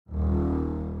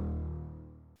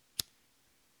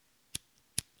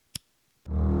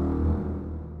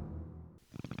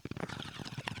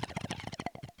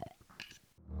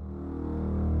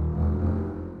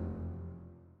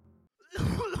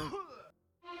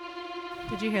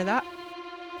Did you hear that?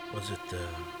 Was it the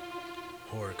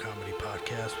horror comedy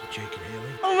podcast with Jake and Haley?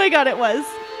 Oh my god, it was.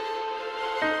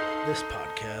 This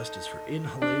podcast is for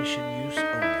inhalation use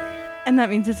only. And that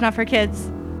means it's not for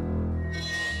kids.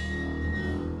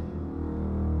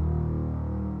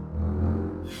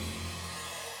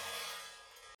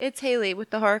 It's Haley with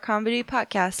the Horror Comedy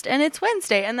Podcast, and it's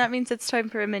Wednesday, and that means it's time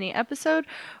for a mini episode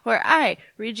where I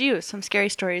read you some scary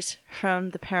stories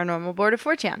from the Paranormal Board of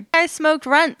 4chan. I smoked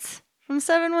Runts from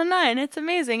 719. It's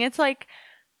amazing. It's like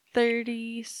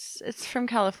 30, it's from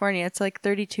California. It's like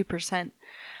 32%,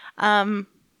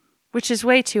 which is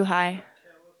way too high.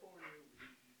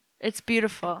 It's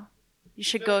beautiful. You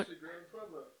should go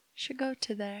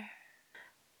to there.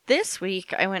 This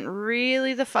week, I went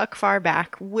really the fuck far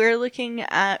back. We're looking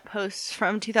at posts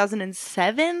from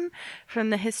 2007 from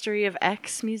the History of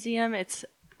X Museum. It's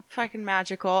fucking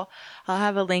magical. I'll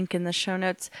have a link in the show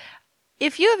notes.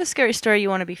 If you have a scary story you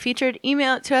want to be featured,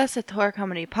 email it to us at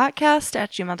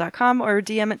thehorrorcomedypodcast@gmail.com or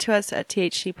DM it to us at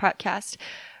THCpodcast.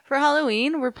 For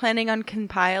Halloween, we're planning on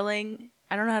compiling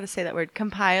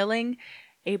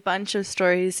a bunch of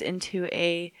stories into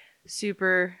a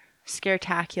super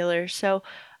scaretacular. So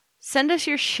send us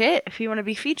your shit if you want to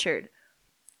be featured.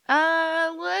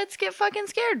 Let's get fucking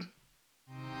scared.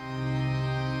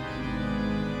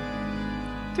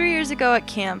 3 years ago at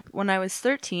camp, when I was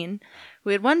 13,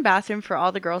 we had one bathroom for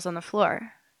all the girls on the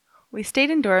floor. We stayed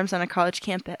in dorms on a college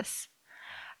campus.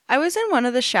 I was in one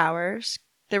of the showers.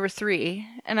 There were 3,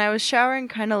 and I was showering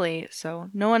kind of late, so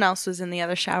no one else was in the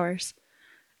other showers.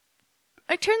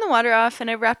 I turned the water off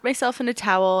and I wrapped myself in a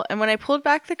towel, and when I pulled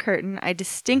back the curtain, I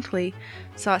distinctly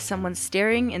saw someone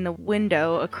staring in the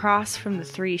window across from the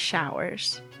 3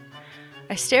 showers.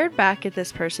 I stared back at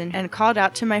this person and called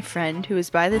out to my friend who was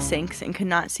by the sinks and could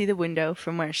not see the window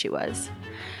from where she was.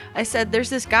 I said, "There's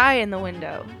this guy in the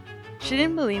window." She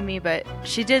didn't believe me, but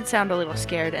she did sound a little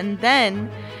scared, and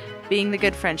then, being the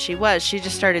good friend she was, she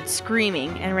just started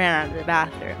screaming and ran out of the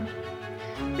bathroom.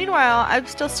 Meanwhile, I was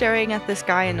still staring at this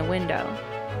guy in the window.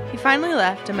 He finally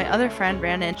left, and my other friend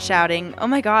ran in shouting, "Oh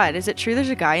my god, is it true there's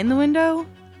a guy in the window?"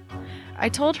 I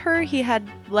told her he had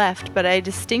left, but I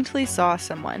distinctly saw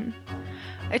someone.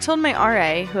 I told my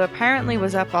RA, who apparently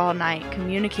was up all night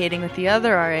communicating with the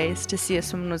other RAs to see if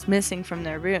someone was missing from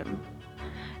their room.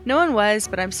 No one was,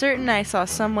 but I'm certain I saw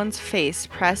someone's face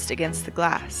pressed against the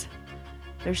glass.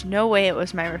 There's no way it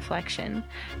was my reflection,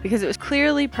 because it was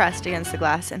clearly pressed against the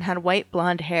glass and had white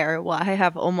blonde hair while I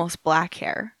have almost black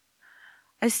hair.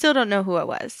 I still don't know who it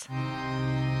was.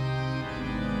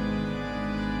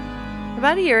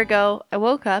 About a year ago, I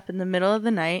woke up in the middle of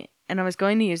the night and I was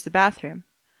going to use the bathroom.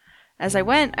 As I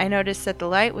went, I noticed that the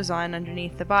light was on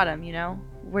underneath the bottom,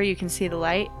 where you can see the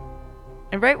light.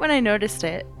 And right when I noticed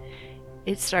it,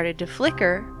 it started to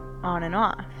flicker on and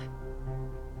off.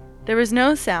 There was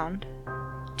no sound,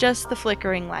 just the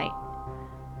flickering light.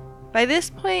 By this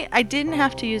point, I didn't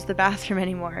have to use the bathroom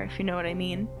anymore, if you know what I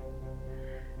mean.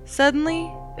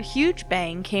 Suddenly, a huge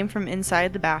bang came from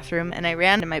inside the bathroom and I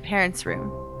ran to my parents'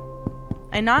 room.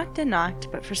 I knocked and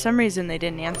knocked, but for some reason they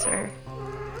didn't answer.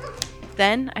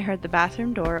 Then I heard the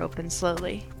bathroom door open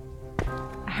slowly.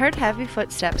 I heard heavy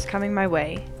footsteps coming my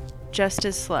way, just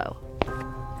as slow.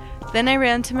 Then I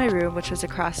ran to my room, which was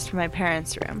across from my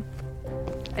parents' room.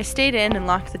 I stayed in and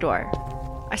locked the door.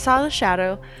 I saw the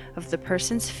shadow of the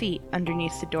person's feet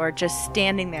underneath the door just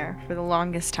standing there for the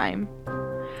longest time.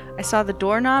 I saw the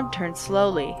doorknob turn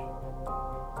slowly.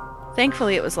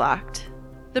 Thankfully, it was locked.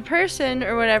 The person,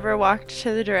 or whatever, walked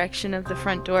to the direction of the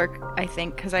front door, I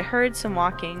think, because I heard some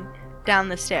walking down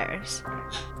the stairs.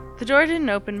 The door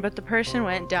didn't open, but the person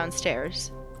went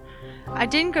downstairs. I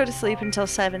didn't go to sleep until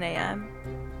 7 a.m.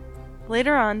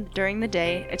 Later on, during the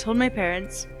day, I told my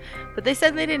parents, but they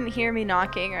said they didn't hear me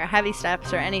knocking or heavy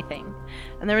steps or anything,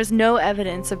 and there was no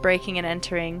evidence of breaking and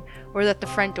entering or that the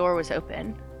front door was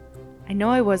open. I know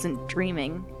I wasn't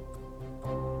dreaming.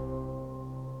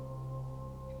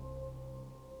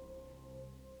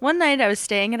 One night I was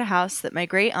staying at a house that my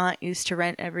great aunt used to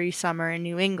rent every summer in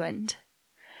New England.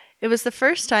 It was the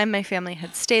first time my family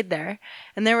had stayed there,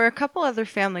 and there were a couple other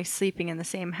families sleeping in the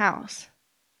same house.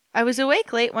 I was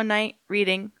awake late one night,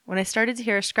 reading, when I started to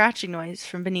hear a scratching noise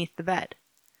from beneath the bed.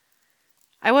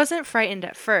 I wasn't frightened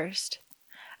at first.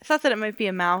 I thought that it might be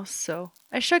a mouse, so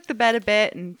I shook the bed a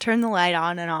bit and turned the light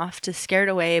on and off to scare it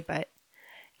away, but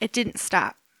it didn't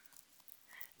stop.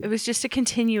 It was just a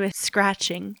continuous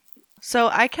scratching.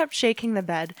 So I kept shaking the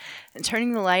bed and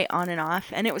turning the light on and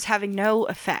off, and it was having no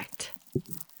effect.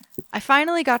 I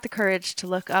finally got the courage to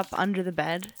look up under the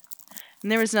bed,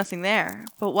 and there was nothing there.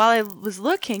 But while I was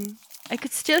looking, I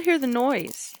could still hear the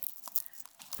noise.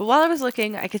 But while I was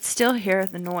looking, I could still hear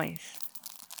the noise.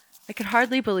 I could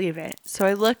hardly believe it, so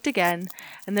I looked again,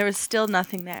 and there was still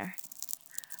nothing there.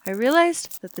 I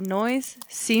realized that the noise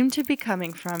seemed to be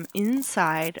coming from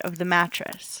inside of the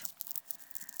mattress.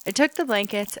 I took the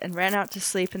blankets and ran out to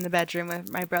sleep in the bedroom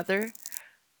with my brother,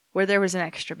 where there was an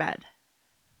extra bed.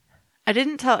 I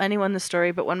didn't tell anyone the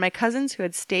story, but when my cousins who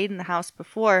had stayed in the house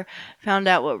before found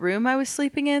out what room I was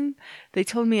sleeping in, they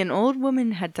told me an old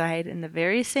woman had died in the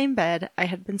very same bed I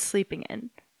had been sleeping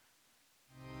in.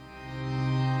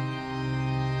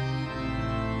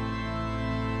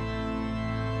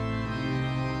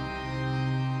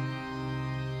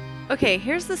 Okay,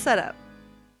 here's the setup.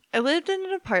 I lived in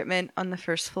an apartment on the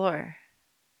first floor.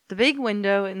 The big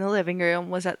window in the living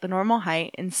room was at the normal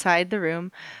height inside the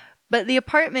room, but the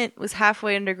apartment was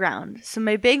halfway underground, so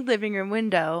my big living room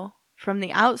window from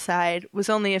the outside was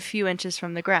only a few inches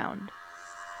from the ground.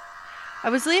 I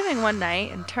was leaving one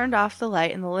night and turned off the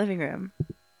light in the living room.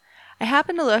 I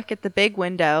happened to look at the big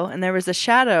window, and there was a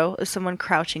shadow of someone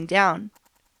crouching down.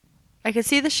 I could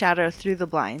see the shadow through the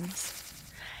blinds.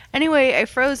 Anyway, I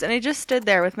froze and I just stood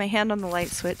there with my hand on the light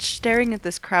switch, staring at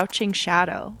this crouching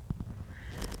shadow.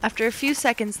 After a few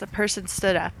seconds, the person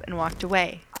stood up and walked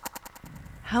away.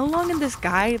 How long had this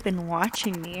guy been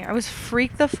watching me? I was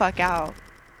freaked the fuck out.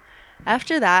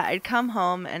 After that, I'd come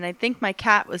home and I'd think my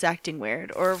cat was acting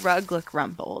weird or a rug looked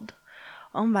rumpled.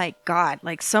 Oh my god,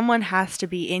 like someone has to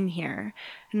be in here.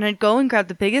 And I'd go and grab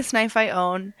the biggest knife I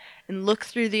own and look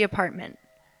through the apartment.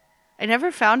 I never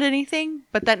found anything,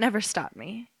 but that never stopped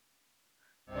me.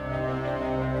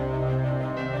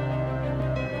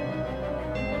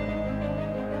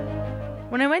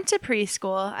 When I went to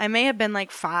preschool, I may have been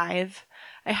like 5.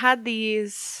 I had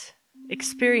these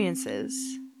experiences.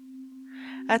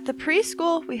 At the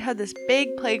preschool, we had this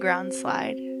big playground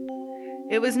slide.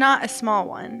 It was not a small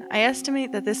one. I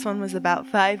estimate that this one was about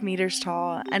 5 meters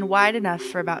tall and wide enough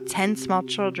for about 10 small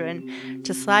children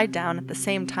to slide down at the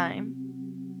same time.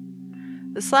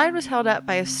 The slide was held up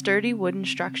by a sturdy wooden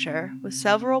structure with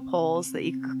several poles that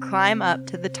you could climb up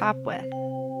to the top with.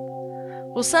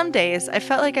 Well, some days I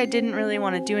felt like I didn't really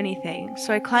want to do anything,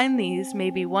 so I climbed these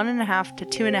maybe 1.5 to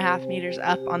 2.5 meters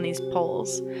up on these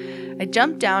poles. I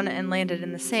jumped down and landed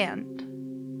in the sand.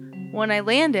 When I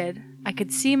landed, I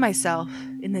could see myself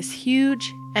in this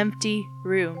huge, empty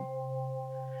room.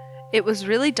 It was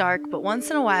really dark, but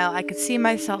once in a while I could see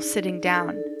myself sitting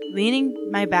down, leaning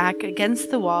my back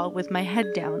against the wall with my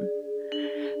head down.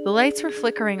 The lights were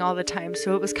flickering all the time,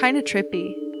 so it was kind of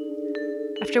trippy.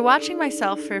 After watching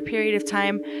myself for a period of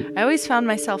time, I always found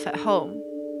myself at home.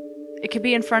 It could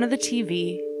be in front of the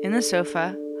TV, in the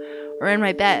sofa, or in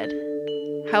my bed.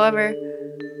 However,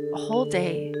 a whole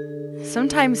day,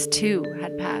 sometimes 2,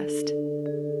 had passed.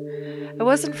 I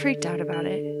wasn't freaked out about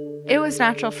it. It was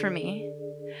natural for me.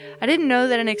 I didn't know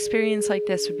that an experience like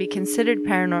this would be considered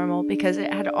paranormal because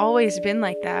it had always been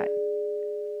like that.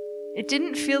 It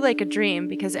didn't feel like a dream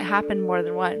because it happened more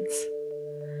than once.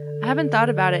 I haven't thought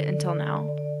about it until now.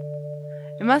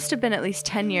 It must have been at least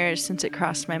 10 years since it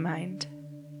crossed my mind.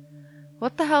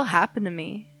 What the hell happened to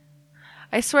me?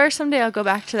 I swear someday I'll go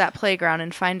back to that playground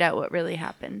and find out what really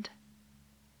happened.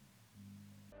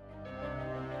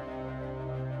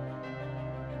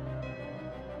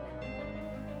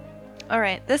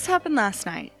 Alright, this happened last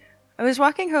night. I was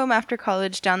walking home after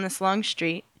college down this long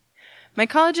street. My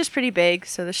college is pretty big,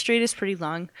 so the street is pretty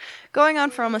long, going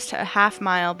on for almost a half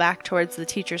mile back towards the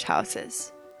teachers'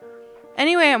 houses.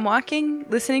 Anyway, I'm walking,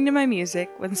 listening to my music,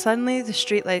 when suddenly the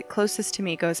street light closest to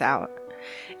me goes out.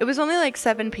 It was only like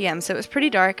 7 p.m., so it was pretty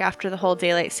dark after the whole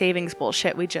daylight savings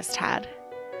bullshit we just had.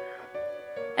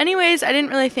 Anyways, I didn't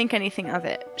really think anything of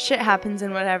it. Shit happens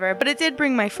and whatever, but it did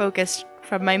bring my focus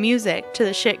from my music to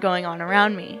the shit going on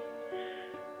around me.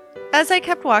 As I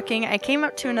kept walking, I came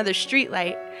up to another street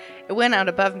light. It went out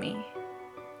above me.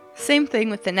 Same thing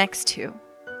with the next 2.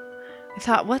 I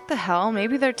thought, what the hell?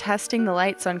 Maybe they're testing the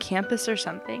lights on campus or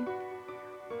something.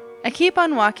 I keep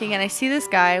on walking and I see this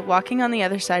guy walking on the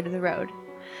other side of the road.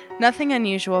 Nothing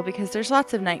unusual because there's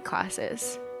lots of night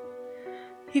classes.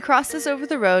 He crosses over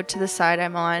the road to the side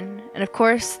I'm on, and of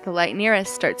course, the light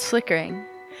nearest starts flickering.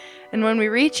 And when we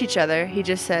reach each other, he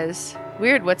just says,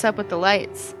 "Weird, what's up with the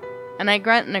lights?" And I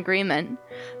grunt in agreement.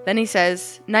 Then he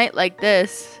says, "Night like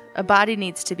this, a body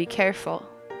needs to be careful."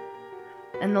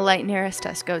 And the light nearest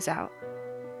us goes out.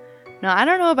 Now, I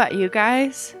don't know about you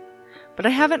guys, but I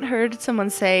haven't heard someone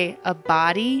say a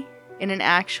body in an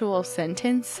actual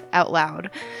sentence out loud.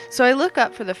 So I look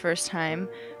up for the first time.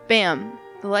 Bam,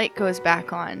 the light goes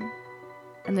back on.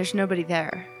 And there's nobody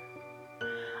there.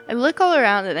 I look all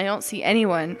around and I don't see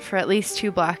anyone for at least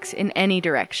 2 blocks in any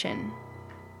direction.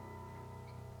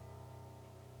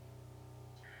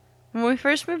 When we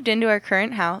first moved into our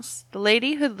current house, the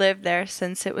lady who'd lived there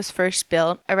since it was first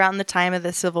built around the time of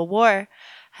the Civil War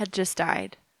had just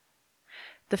died.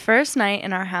 The first night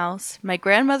in our house, my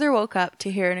grandmother woke up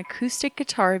to hear an acoustic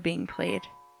guitar being played.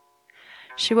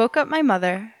 She woke up my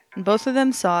mother, and both of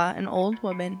them saw an old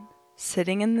woman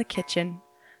sitting in the kitchen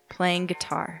playing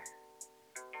guitar.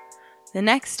 The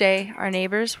next day, our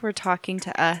neighbors were talking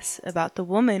to us about the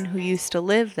woman who used to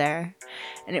live there,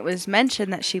 and it was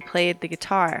mentioned that she played the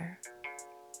guitar.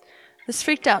 This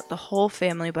freaked out the whole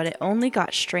family, but it only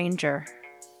got stranger.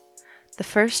 The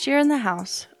first year in the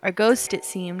house, our ghost, it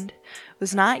seemed,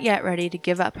 was not yet ready to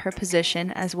give up her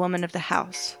position as woman of the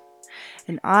house,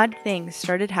 and odd things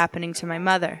started happening to my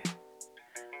mother.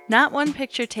 Not one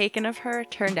picture taken of her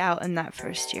turned out in that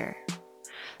first year.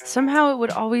 Somehow it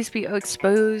would always be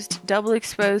exposed, double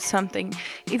exposed something.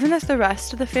 Even if the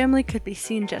rest of the family could be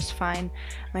seen just fine,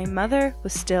 my mother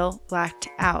was still blacked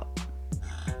out.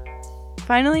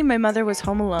 Finally, my mother was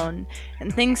home alone,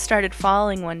 and things started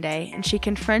falling one day, and she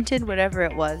confronted whatever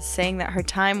it was, saying that her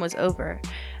time was over,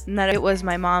 and that it was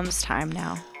my mom's time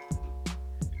now.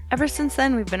 Ever since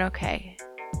then, we've been okay.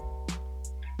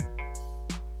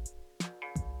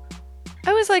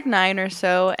 I was like 9 or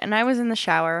so, and I was in the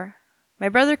shower. My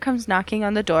brother comes knocking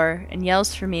on the door and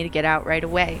yells for me to get out right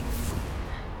away.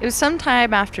 It was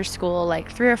sometime after school, like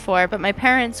 3 or 4, but my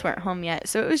parents weren't home yet,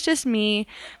 so it was just me,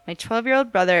 my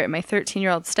 12-year-old brother, and my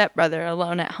 13-year-old stepbrother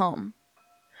alone at home.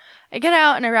 I get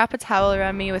out and I wrap a towel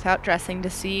around me without dressing to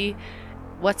see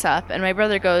what's up, and my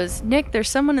brother goes, "Nick, there's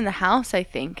someone in the house, I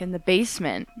think, in the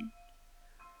basement."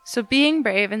 So being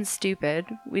brave and stupid,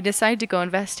 we decide to go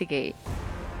investigate.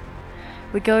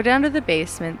 We go down to the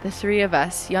basement, the 3 of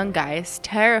us, young guys,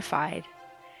 terrified,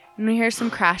 and we hear some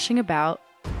crashing about,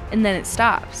 and then it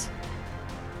stops.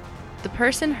 The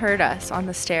person heard us on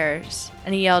the stairs,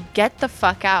 and he yelled, "Get the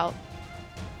fuck out."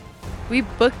 We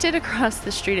booked it across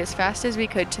the street as fast as we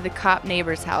could to the cop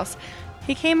neighbor's house.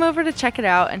 He came over to check it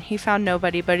out, and he found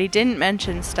nobody, but he didn't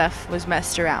mention stuff was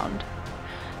messed around.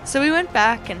 So we went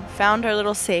back and found our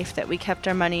little safe that we kept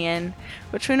our money in,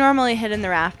 which we normally hid in the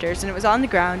rafters, and it was on the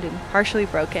ground and partially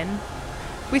broken.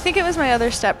 We think it was my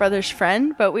other stepbrother's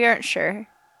friend, but we aren't sure.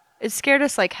 It scared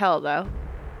us like hell, though.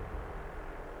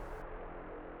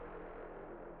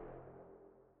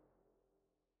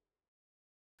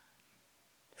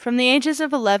 From the ages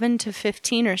of 11 to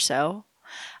 15 or so,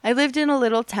 I lived in a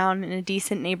little town in a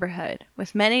decent neighborhood,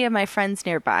 with many of my friends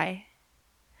nearby.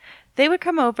 They would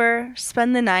come over,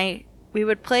 spend the night, we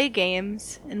would play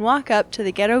games, and walk up to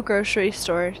the ghetto grocery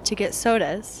store to get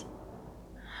sodas.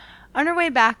 On our way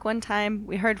back one time,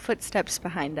 we heard footsteps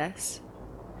behind us.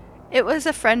 It was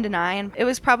a friend and I, and it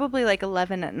was probably like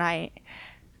 11 at night.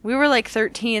 We were like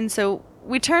 13, so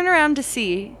we turn around to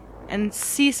see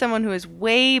someone who is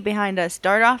way behind us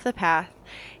dart off the path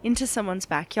into someone's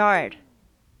backyard.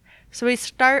 So we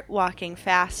start walking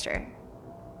faster,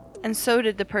 and so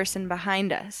did the person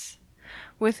behind us,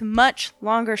 with much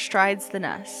longer strides than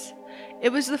us.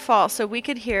 It was the fall, so we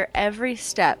could hear every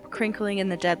step crinkling in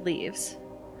the dead leaves.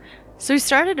 So we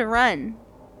started to run.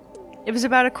 It was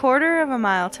about 1/4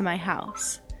 mile to my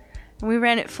house, and we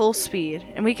ran at full speed,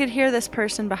 and we could hear this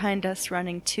person behind us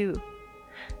running too.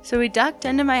 So we ducked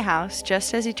into my house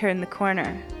just as he turned the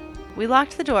corner. We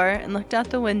locked the door and looked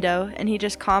out the window, and he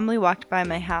just calmly walked by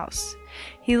my house.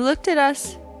 He looked at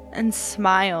us and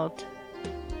smiled.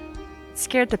 It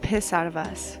scared the piss out of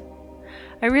us.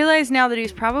 I realize now that he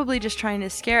was probably just trying to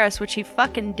scare us, which he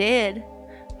fucking did.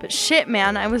 But shit,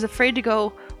 man, I was afraid to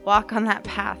go walk on that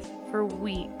path for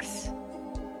weeks.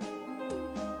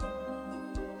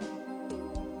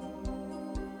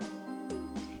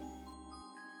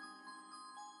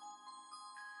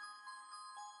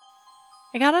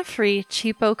 I got a free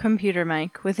cheapo computer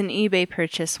mic with an eBay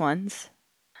purchase once.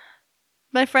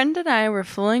 My friend and I were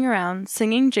fooling around,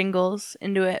 singing jingles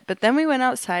into it, but then we went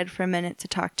outside for a minute to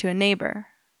talk to a neighbor.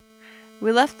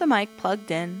 We left the mic plugged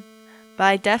in, but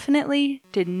I definitely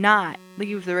did not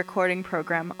leave the recording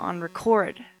program on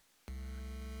record.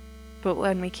 But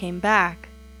when we came back,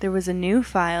 there was a new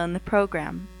file in the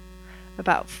program,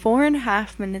 about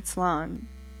 4.5 minutes long,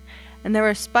 and there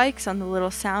were spikes on the little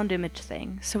sound image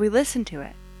thing, so we listened to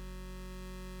it.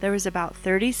 There was about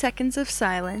 30 seconds of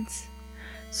silence,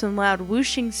 some loud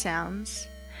whooshing sounds,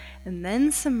 and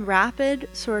then some rapid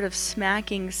sort of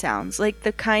smacking sounds, like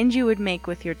the kind you would make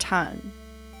with your tongue,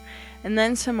 and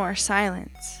then some more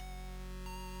silence.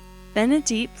 Then a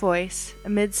deep voice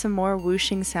amid some more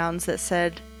whooshing sounds that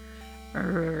said,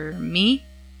 "Me?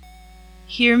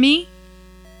 Hear me?"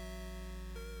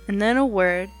 And then a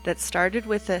word that started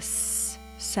with a S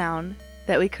sound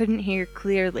that we couldn't hear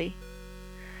clearly.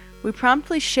 We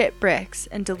promptly shit bricks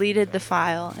and deleted the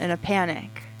file in a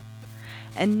panic.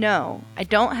 And no, I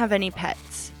don't have any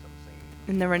pets.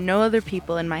 And there were no other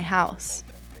people in my house.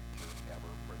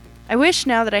 I wish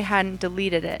now that I hadn't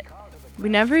deleted it. We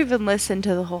never even listened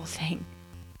to the whole thing.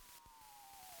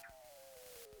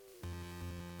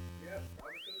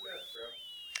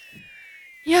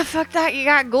 Yeah, fuck that, you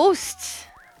got ghosts.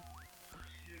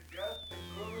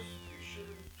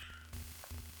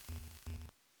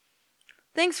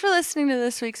 Thanks for listening to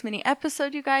this week's mini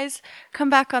episode, you guys. Come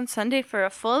back on Sunday for a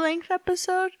full-length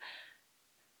episode.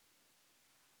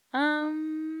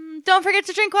 Don't forget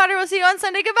to drink water. We'll see you on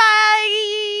Sunday.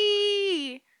 Goodbye!